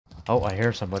Oh, I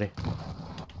hear somebody.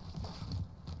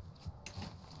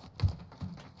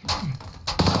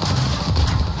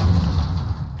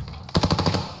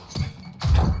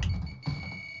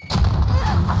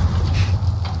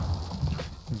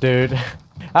 Dude,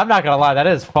 I'm not gonna lie, that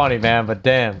is funny, man, but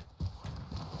damn.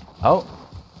 Oh.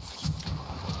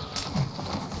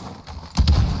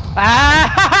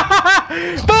 Ah!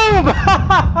 Boom!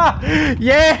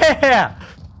 Yeah!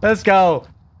 Let's go.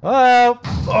 Oh.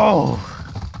 Oh.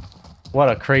 What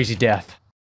a crazy death.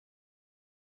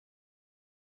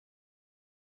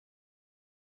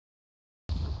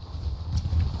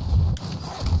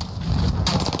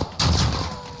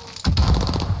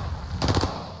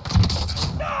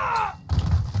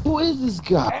 Who is this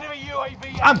guy? Enemy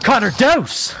UAV. I'm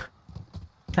ConerDose!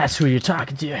 That's who you're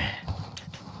talking to.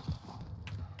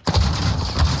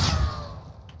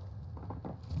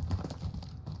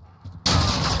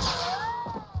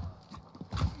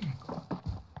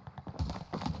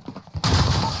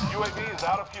 UAV is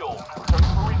out of fuel. Return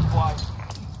for resupply.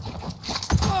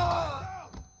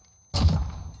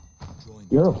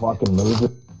 You're a fucking loser.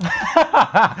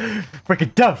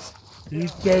 Freaking Dose!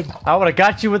 He's dead. I would have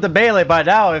got you with the melee by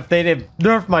now if they didn't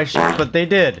nerf my shit, but they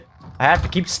did. I have to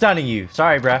keep stunning you.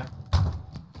 Sorry, bruh.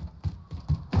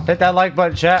 Hit that like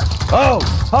button, chat. Oh!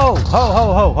 Ho! Ho!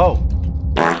 Ho! Ho! Ho!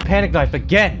 Panic knife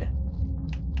again!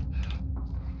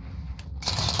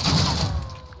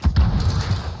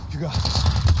 You got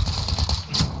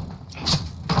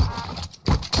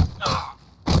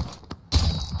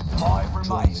Five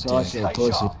remain. Saucy Stay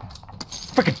pussy. sharp.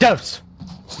 Freaking Dose!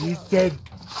 He's dead.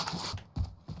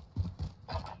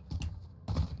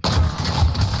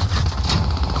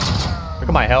 Look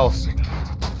at my health.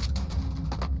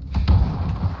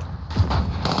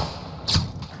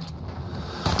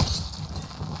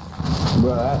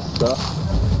 Bro, that sucks.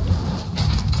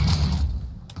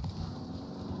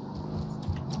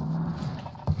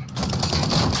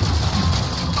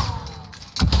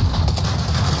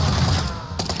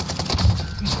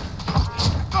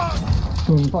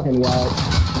 Fucking wild.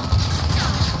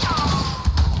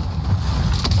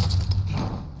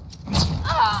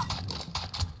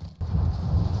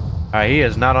 Alright, he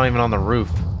is not even on the roof.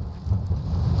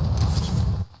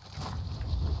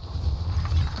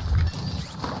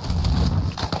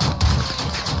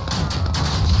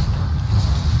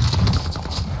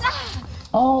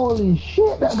 Holy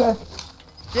shit, that guy.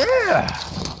 Yeah!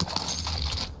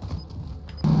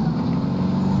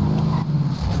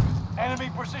 Enemy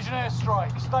precision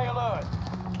airstrike. Stay alert.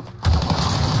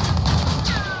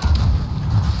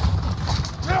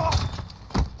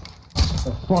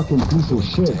 A fucking piece of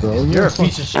shit, bro. You're a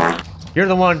piece of shit. You're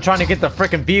the one trying to get the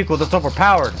freaking vehicle that's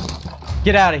overpowered.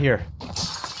 Get out of here.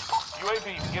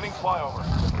 UAV beginning flyover.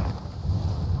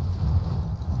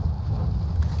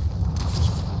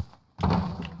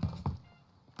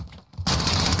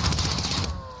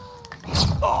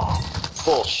 Oh,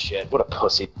 bullshit. What a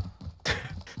pussy.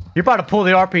 You're about to pull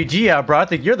the RPG out, bro. I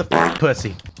think you're the fucking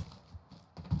pussy.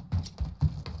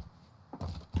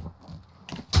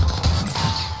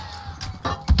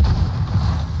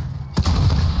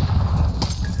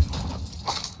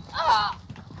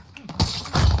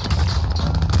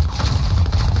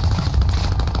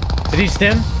 Did he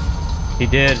stim? He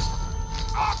did.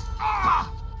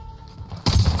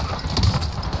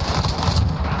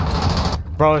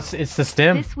 Bro, it's the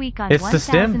stim. This week on It's the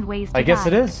stim. I guess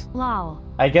it is. Lol.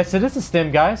 I guess it is a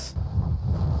stim, guys.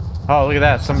 Oh, look at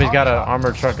that. Somebody's got an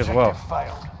armored truck as well. Objective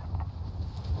failed.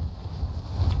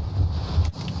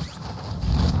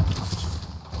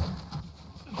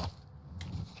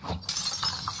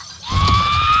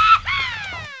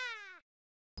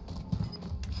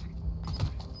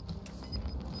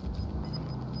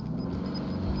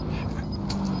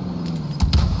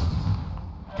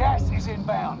 Gas is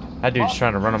inbound. That dude's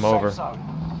trying to run him over. Bounty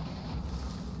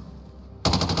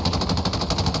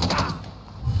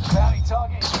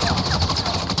target.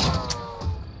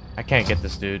 I can't get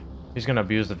this dude. He's gonna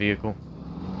abuse the vehicle.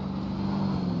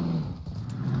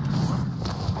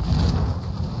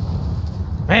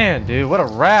 Man, dude, what a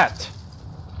rat.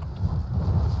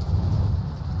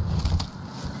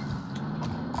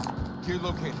 Gear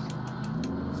located.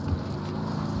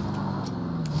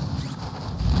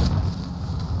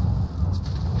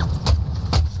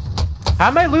 How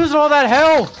am I losing all that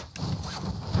health?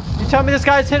 You tell me this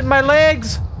guy's hitting my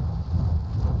legs?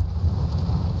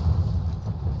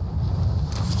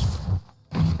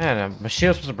 Man, my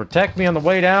shield's supposed to protect me on the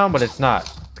way down, but it's not.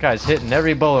 This guy's hitting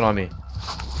every bullet on me.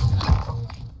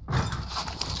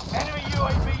 Enemy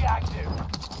UAV active.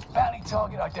 Bounty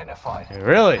target identified.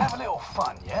 Really? Have a little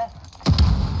fun, yeah?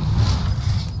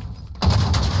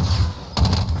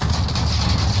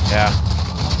 Yeah.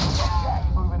 Gas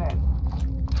moving in.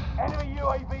 Enemy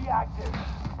UAV active.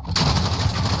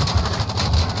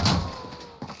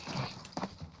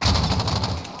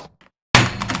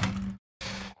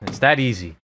 It's that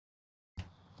easy.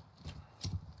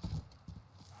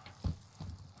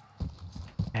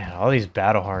 Man, all these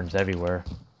battle horns everywhere.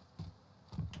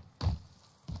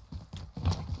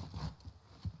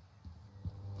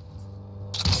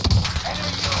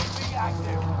 Enemy UAV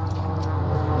active.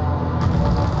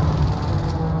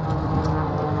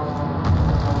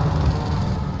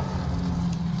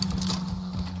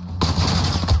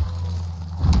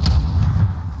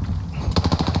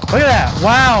 Look at that!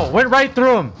 Wow! Went right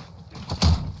through him!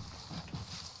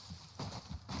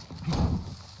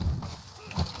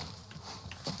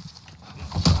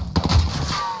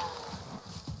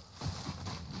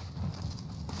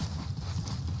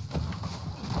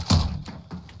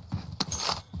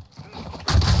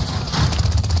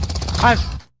 What?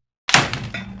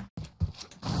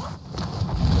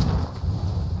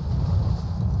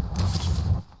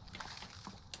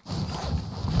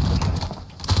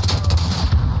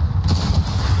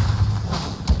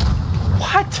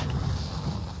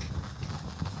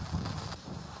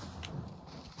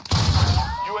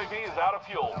 UAV is out of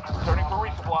fuel. Turning for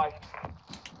resupply.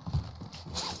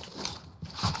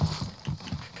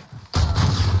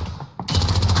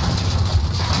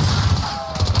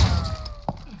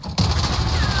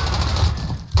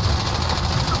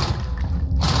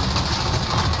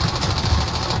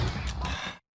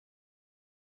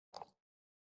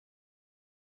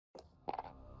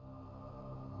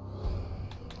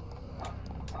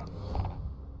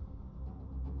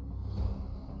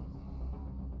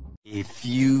 A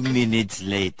few minutes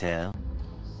later.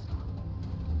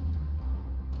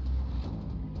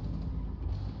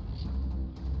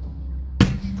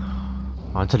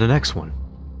 On to the next one.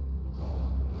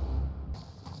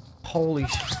 Holy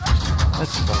sh...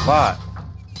 That's a lot.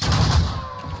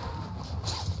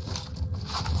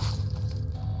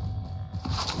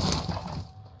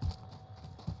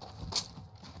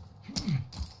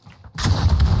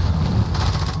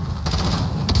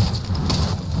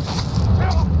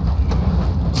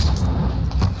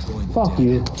 Fuck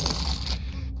you.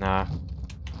 Nah.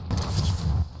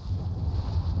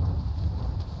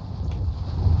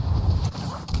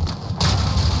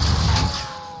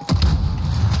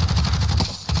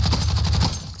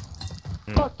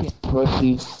 Fucking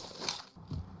pussy.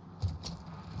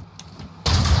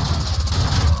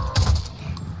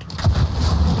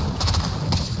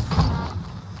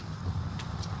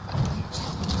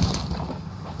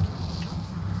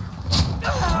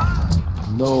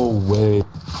 No way.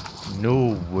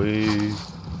 No way.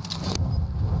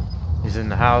 He's in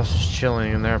the house, just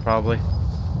chilling in there probably.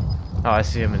 Oh, I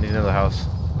see him in the other house.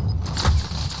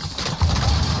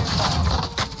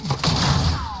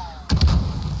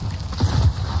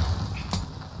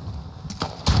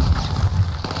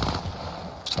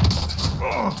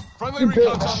 Friendly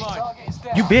recon's online. Target is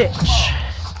down. You bitch!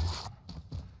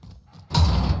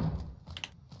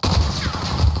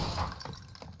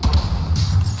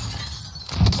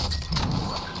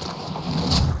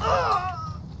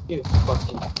 You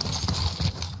fucking.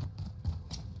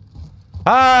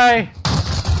 Hi!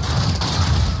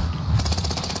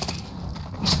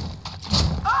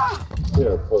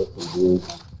 You're a pussy, dude.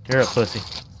 You're a pussy.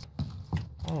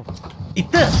 Oh.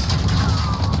 Eat this!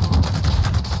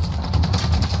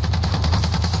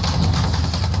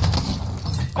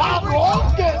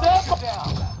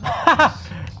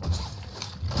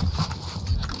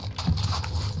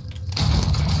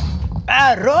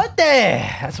 Arrote!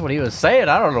 That's what he was saying.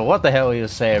 I don't know what the hell he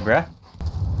was saying, bruh.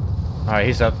 Alright,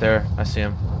 he's up there. I see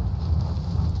him.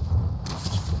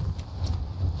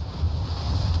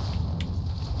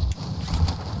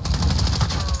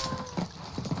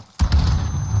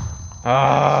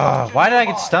 Ah, why did I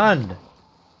get stunned?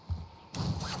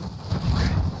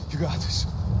 You got this.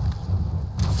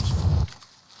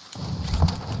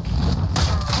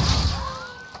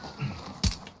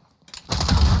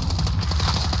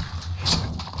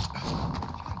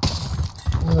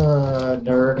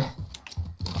 Nerd.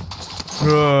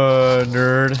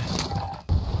 Nerd.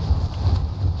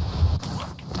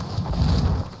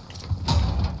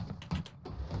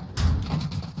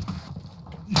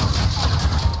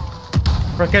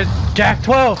 Frickin' Jack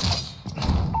 12!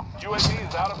 UAV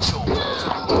is out of fuel.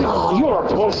 Oh, you're a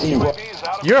pussy, bro. UAV is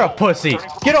out of You're a fuel. pussy! Returning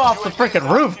for- Get off the UAV is frickin'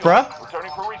 out of roof, fuel. bruh!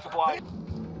 Returning for resupply.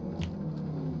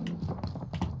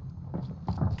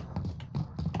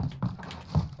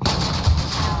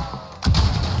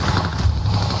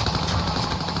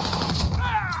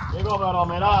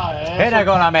 Pena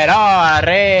con la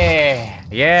mirare!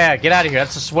 Yeah, get out of here.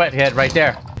 That's a sweat head right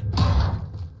there.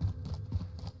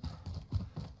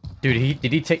 Dude,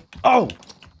 did he take... Oh!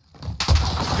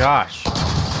 Gosh.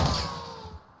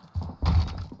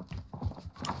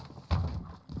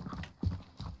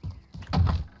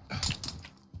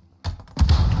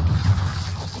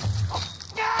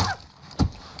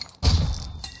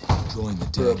 Join the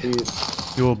dead.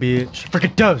 You a bitch.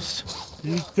 Freaking dose.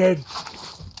 He's dead.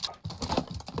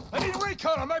 I need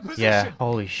recon on my position. Yeah,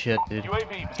 holy shit, dude. Let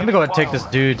me go ahead and take this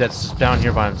dude that's just down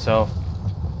here by himself.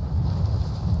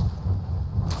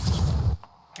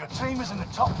 Your team is in the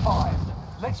top 5.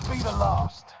 Let's be the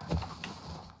last.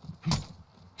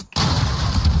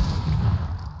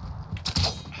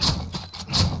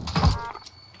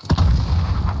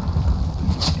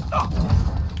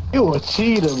 You a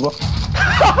cheater, bro.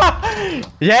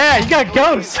 Yeah, you got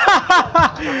ghosts.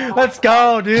 Let's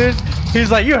go, dude.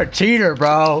 He's like, you're a cheater,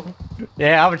 bro.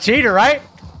 Yeah, I'm a cheater, right?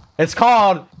 It's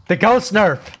called the ghost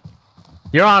nerf.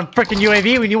 You're on freaking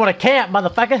UAV when you want to camp,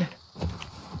 motherfucker.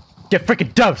 Get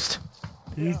freaking dosed.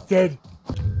 He's dead.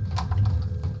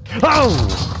 Oh!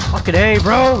 Fucking A,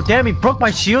 bro. Damn, he broke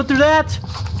my shield through that?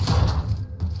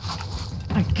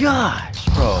 My gosh,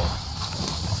 bro.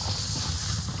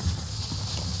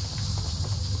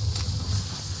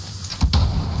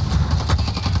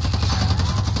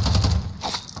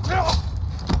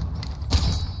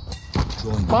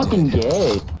 Fucking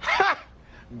gay.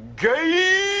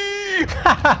 Gay!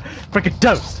 Freaking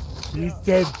dosed. He's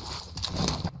dead.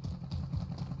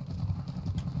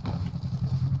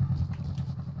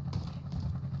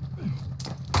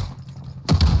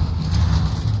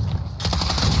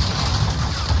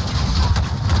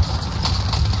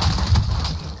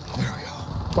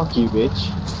 Fuck you, bitch.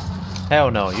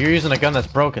 Hell no, you're using a gun that's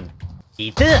broken.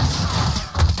 Eat this!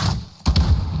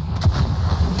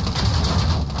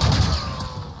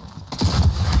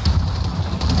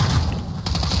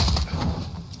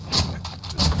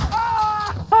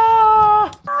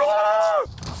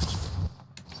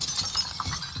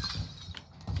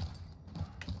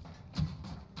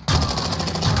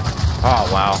 Oh,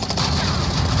 wow.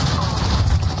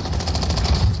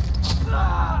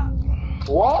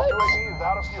 What? UAV is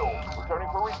out of fuel. Returning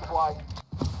for resupply.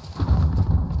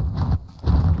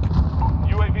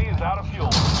 UAV is out of fuel.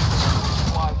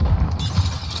 Resupply.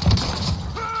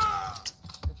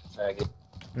 Faggot.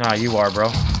 Nah, you are,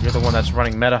 bro. You're the one that's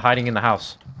running meta, hiding in the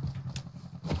house.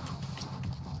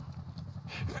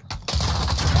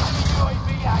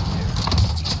 UAV active.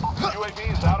 UAV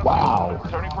is out of fuel.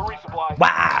 Returning for resupply.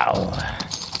 Wow!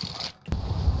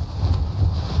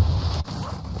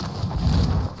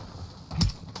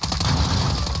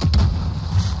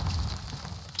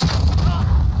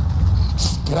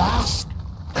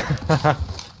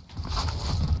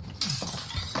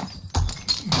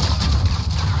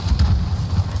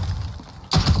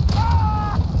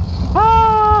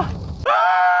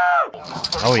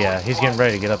 Oh yeah, he's getting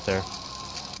ready to get up there.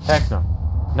 Heck no.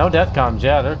 No death comms,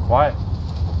 yeah, they're quiet.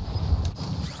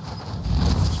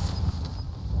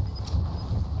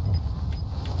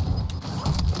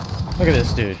 Look at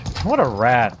this dude. What a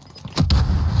rat.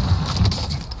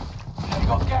 You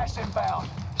got gas inbound.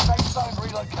 Safe zone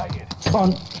relocated. Come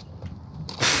on.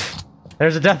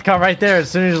 There's a death comm right there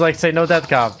as soon as you like say no death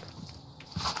comm.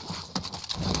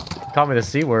 Call me the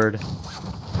C word.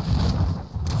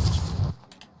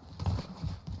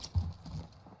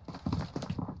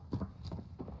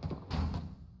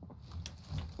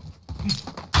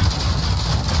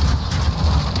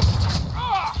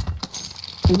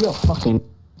 You're fucking.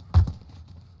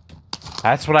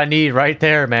 That's what I need right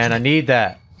there, man. I need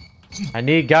that. I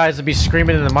need guys to be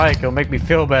screaming in the mic. It'll make me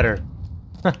feel better.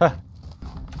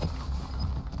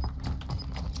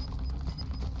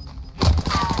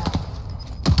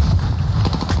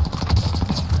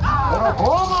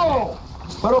 Oh!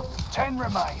 10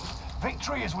 remain.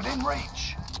 Victory is within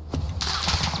reach.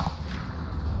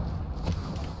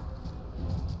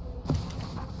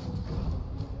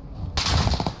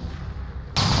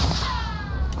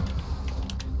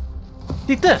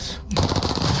 Eat this.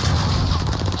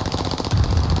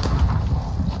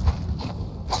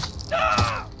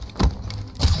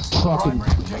 Fucking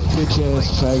bitch ass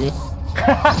faggot.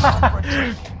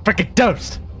 Freaking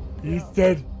dosed. He's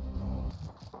dead.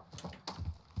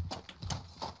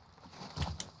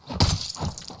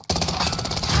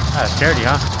 Ah, charity,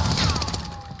 huh?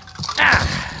 Ah.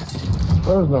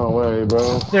 There's no way,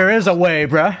 bro. There is a way,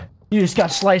 bruh. You just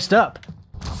got sliced up.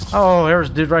 Oh, there's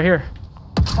a dude right here.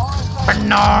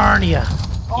 Narnia.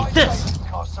 Eat this.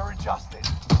 Costs are adjusted.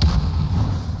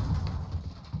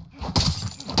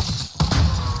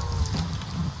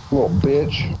 Little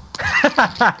bitch.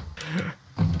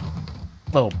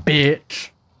 Little bitch.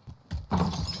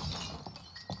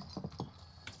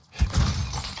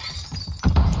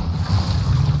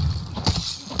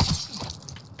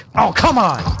 Oh, come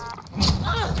on!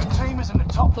 The team is in the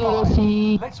top 5.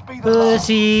 Pussy. Let's be the last.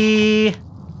 Pussy.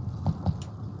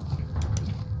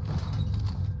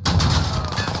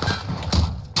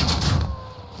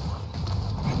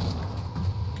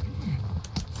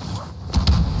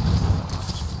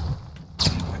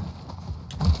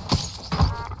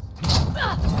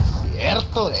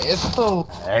 Esto.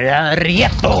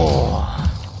 Rieto.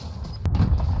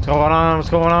 What's going on? What's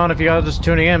going on? If you guys are just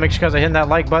tuning in, make sure you guys are hitting that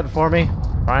like button for me.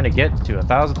 Trying to get to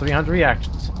 1,300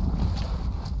 reactions.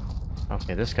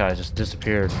 Okay, this guy just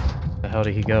disappeared. Where the hell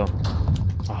did he go?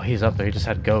 Oh, he's up there. He just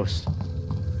had ghosts.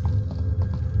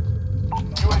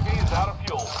 UAV is out of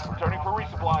fuel. Returning for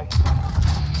resupply.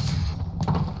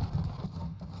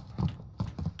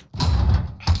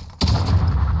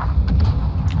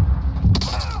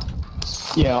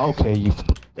 Yeah, okay, you.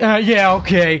 Yeah,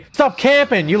 okay. Stop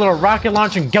camping, you little rocket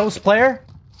launching ghost player.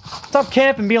 Stop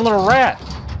camping, be a little rat.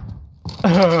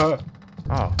 Oh.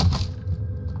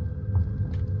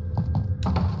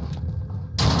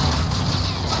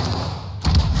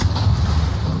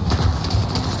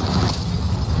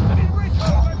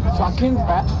 Fucking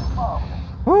fat.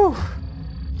 Whew.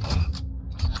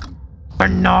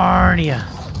 Narnia.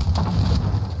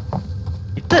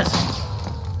 Eat this.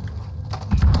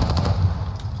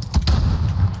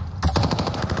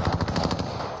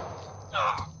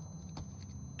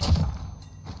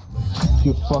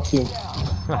 You fucking.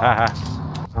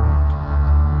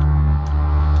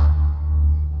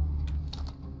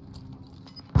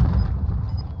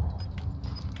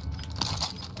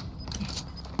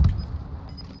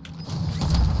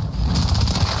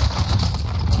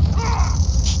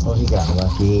 Oh, he got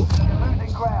lucky.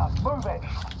 Losing ground. Move it.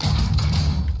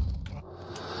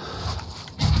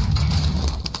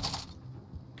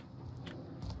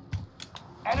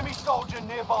 Enemy soldier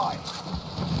nearby.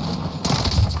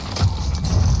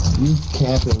 You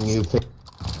camping, you.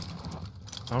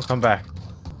 Don't come back.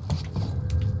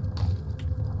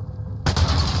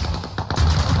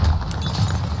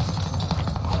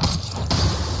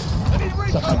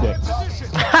 Suck my dick.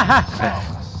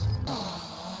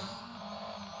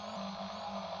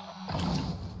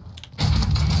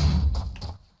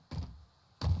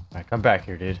 Alright, come back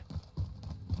here, dude.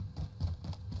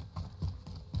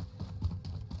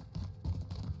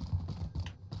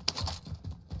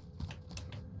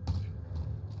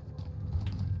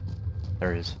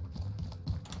 There he is.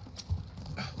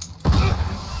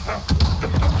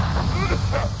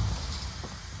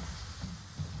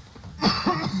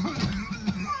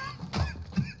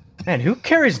 Man, who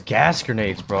carries gas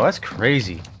grenades, bro? That's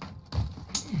crazy.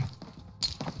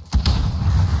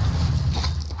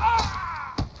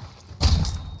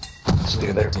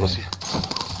 Stay there, pussy.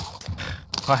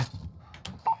 What?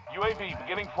 UAV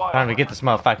beginning flight. Time to get this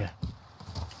motherfucker.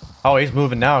 Oh, he's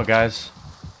moving now, guys.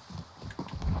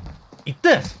 Eat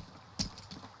this.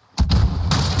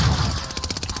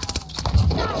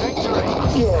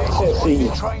 Yeah,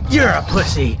 pussy. You're a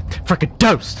pussy. Frickin'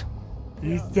 toast.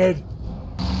 He's dead.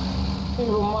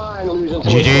 Never mind losing to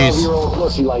a GG's. 12-year-old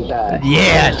pussy like that.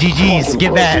 Yeah, GG's.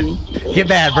 Get mad. Get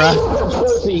mad, bro.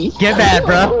 Pussy. Get mad,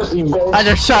 bro. Pussy, bitch. I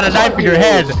just shot a knife in your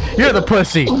head. You're the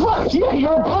pussy. Fuck, yeah,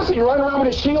 you're a pussy running around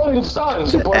with a shield and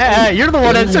stuns. Hey, you're the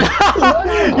one that's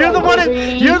you're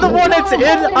the one that's in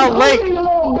a lake.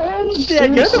 Yeah,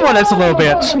 you're the one that's a little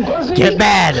bitch. Get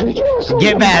mad.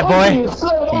 Get mad, boy.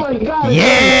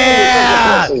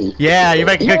 Yeah. Yeah, you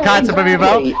make a good concept of me,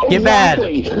 bro. Get mad.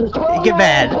 Get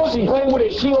mad.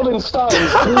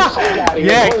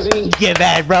 Yeah, get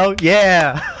mad, bro.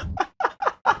 Yeah.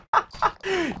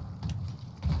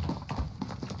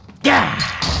 Yeah.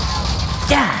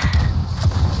 Yeah.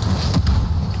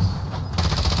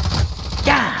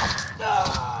 Yeah.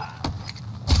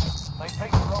 They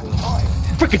take the wrong side.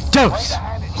 Freaking dose.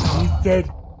 He's dead.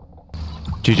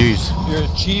 GG's. You're a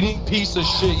cheating piece of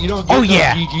shit. You don't get Oh no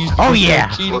yeah. GGs. Oh You're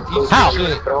yeah. a cheating piece How? of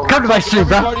shit. Come to my stream,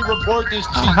 bro. Everybody report this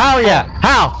cheat. How yeah?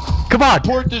 How? Come on.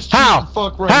 Report this How? cheating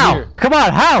fuck right How? here. Come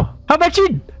on. How? How about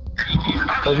cheating?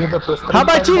 How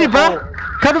about cheating, bro?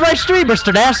 Come to my stream,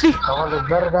 Mr. Nasty.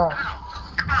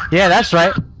 Yeah, that's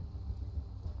right.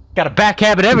 Got a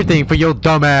backhabit everything for your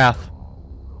dumb ass.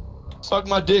 Suck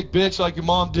my dick, bitch, like your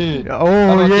mom did.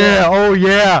 Oh about yeah, that? oh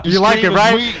yeah. Your You like it, stream is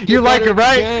right? weak. You Get like it, better at the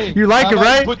right? game. You like How it, about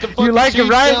right? put the You fucking like it, cheats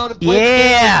right? down and play the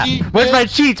game Yeah. cheat, Where's my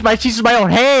bitch? cheats? My cheats is my own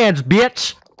hands,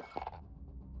 bitch.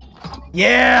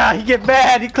 Yeah, he get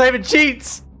mad. He claiming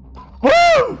cheats.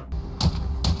 Woo!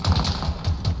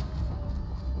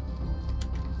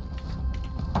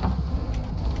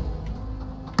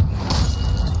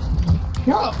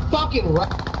 You're a fucking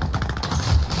rat.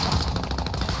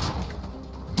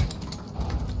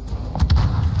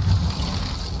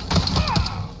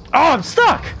 Oh, I'm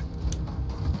stuck.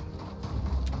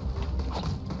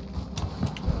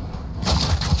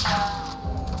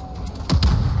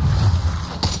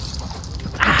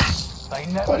 They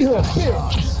never Oh, you're a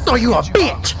bitch. Oh, you a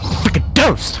bitch. Freaking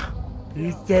dosed.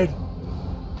 He's dead.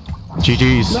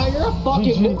 GG's. No, you're a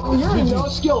fucking, you're a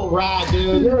no-skill rat,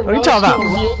 dude. You're a What are you talking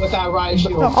no-skill about? rat with that riot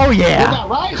shield. Oh, With yeah. that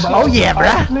riot shield. Oh, yeah, I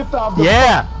bruh. slipped off the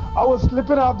Yeah. I was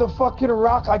slipping off the fucking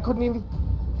rock. I couldn't even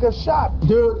get shot.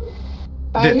 Dude.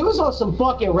 Hey, he was on some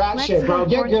fucking rat shit, bro.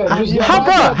 Get good. He was How,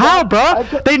 bro? How, bro? I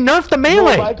could- They nerfed the No,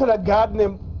 melee. I could have gotten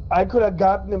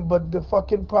him. But the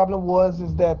fucking problem was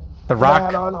that The rock? I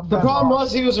had on a The problem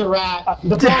was he was a rat.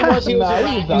 The problem was he was a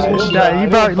rat. Nah, He was a Nah, rat. you,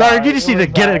 bro, Larry, you just need to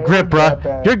get a grip, bro.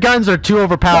 Your guns are too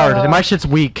overpowered, and my shit's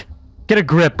weak. Get a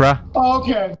grip, bro. Oh,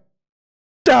 okay.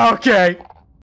 Okay.